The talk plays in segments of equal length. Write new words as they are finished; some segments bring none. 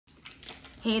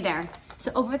Hey there.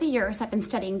 So over the years, I've been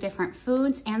studying different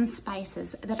foods and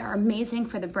spices that are amazing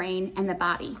for the brain and the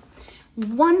body.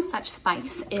 One such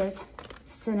spice is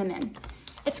cinnamon.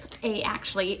 It's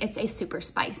a super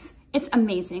spice. It's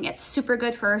amazing. It's super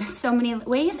good for so many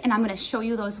ways, and I'm gonna show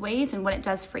you those ways and what it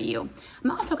does for you.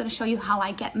 I'm also gonna show you how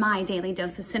I get my daily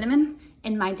dose of cinnamon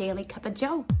in my daily cup of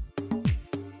joe.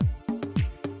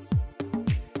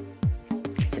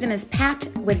 Cinnamon is packed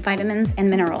with vitamins and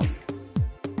minerals.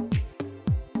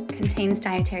 Contains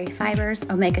dietary fibers,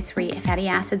 omega-3 fatty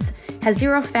acids, has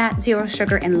zero fat, zero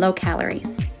sugar, and low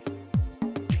calories.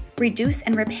 Reduce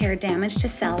and repair damage to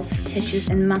cells, tissues,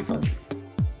 and muscles.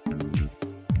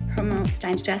 Promotes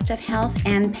digestive health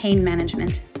and pain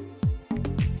management.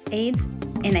 Aids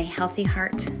in a healthy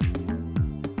heart.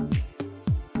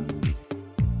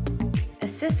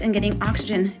 Assists in getting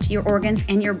oxygen to your organs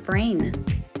and your brain.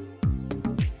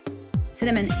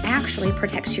 Cinnamon actually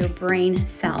protects your brain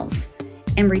cells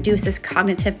and reduces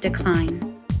cognitive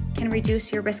decline. Can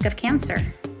reduce your risk of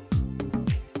cancer.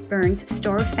 Burns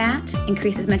stored fat,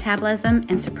 increases metabolism,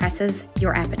 and suppresses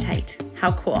your appetite.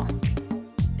 How cool.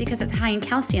 Because it's high in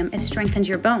calcium, it strengthens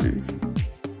your bones.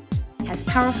 Has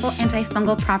powerful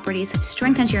antifungal properties,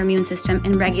 strengthens your immune system,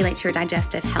 and regulates your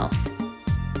digestive health.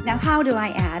 Now, how do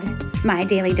I add my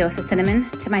daily dose of cinnamon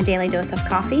to my daily dose of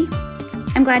coffee?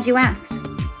 I'm glad you asked.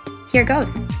 Here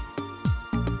goes.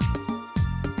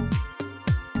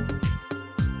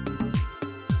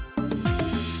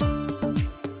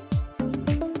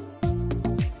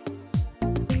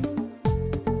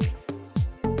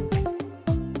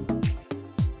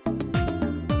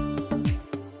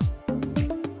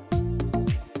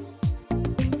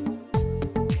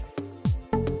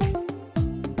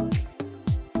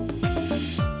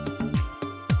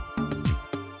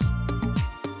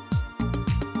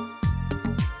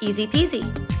 Easy peasy,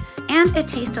 and it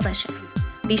tastes delicious.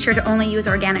 Be sure to only use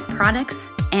organic products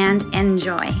and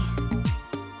enjoy.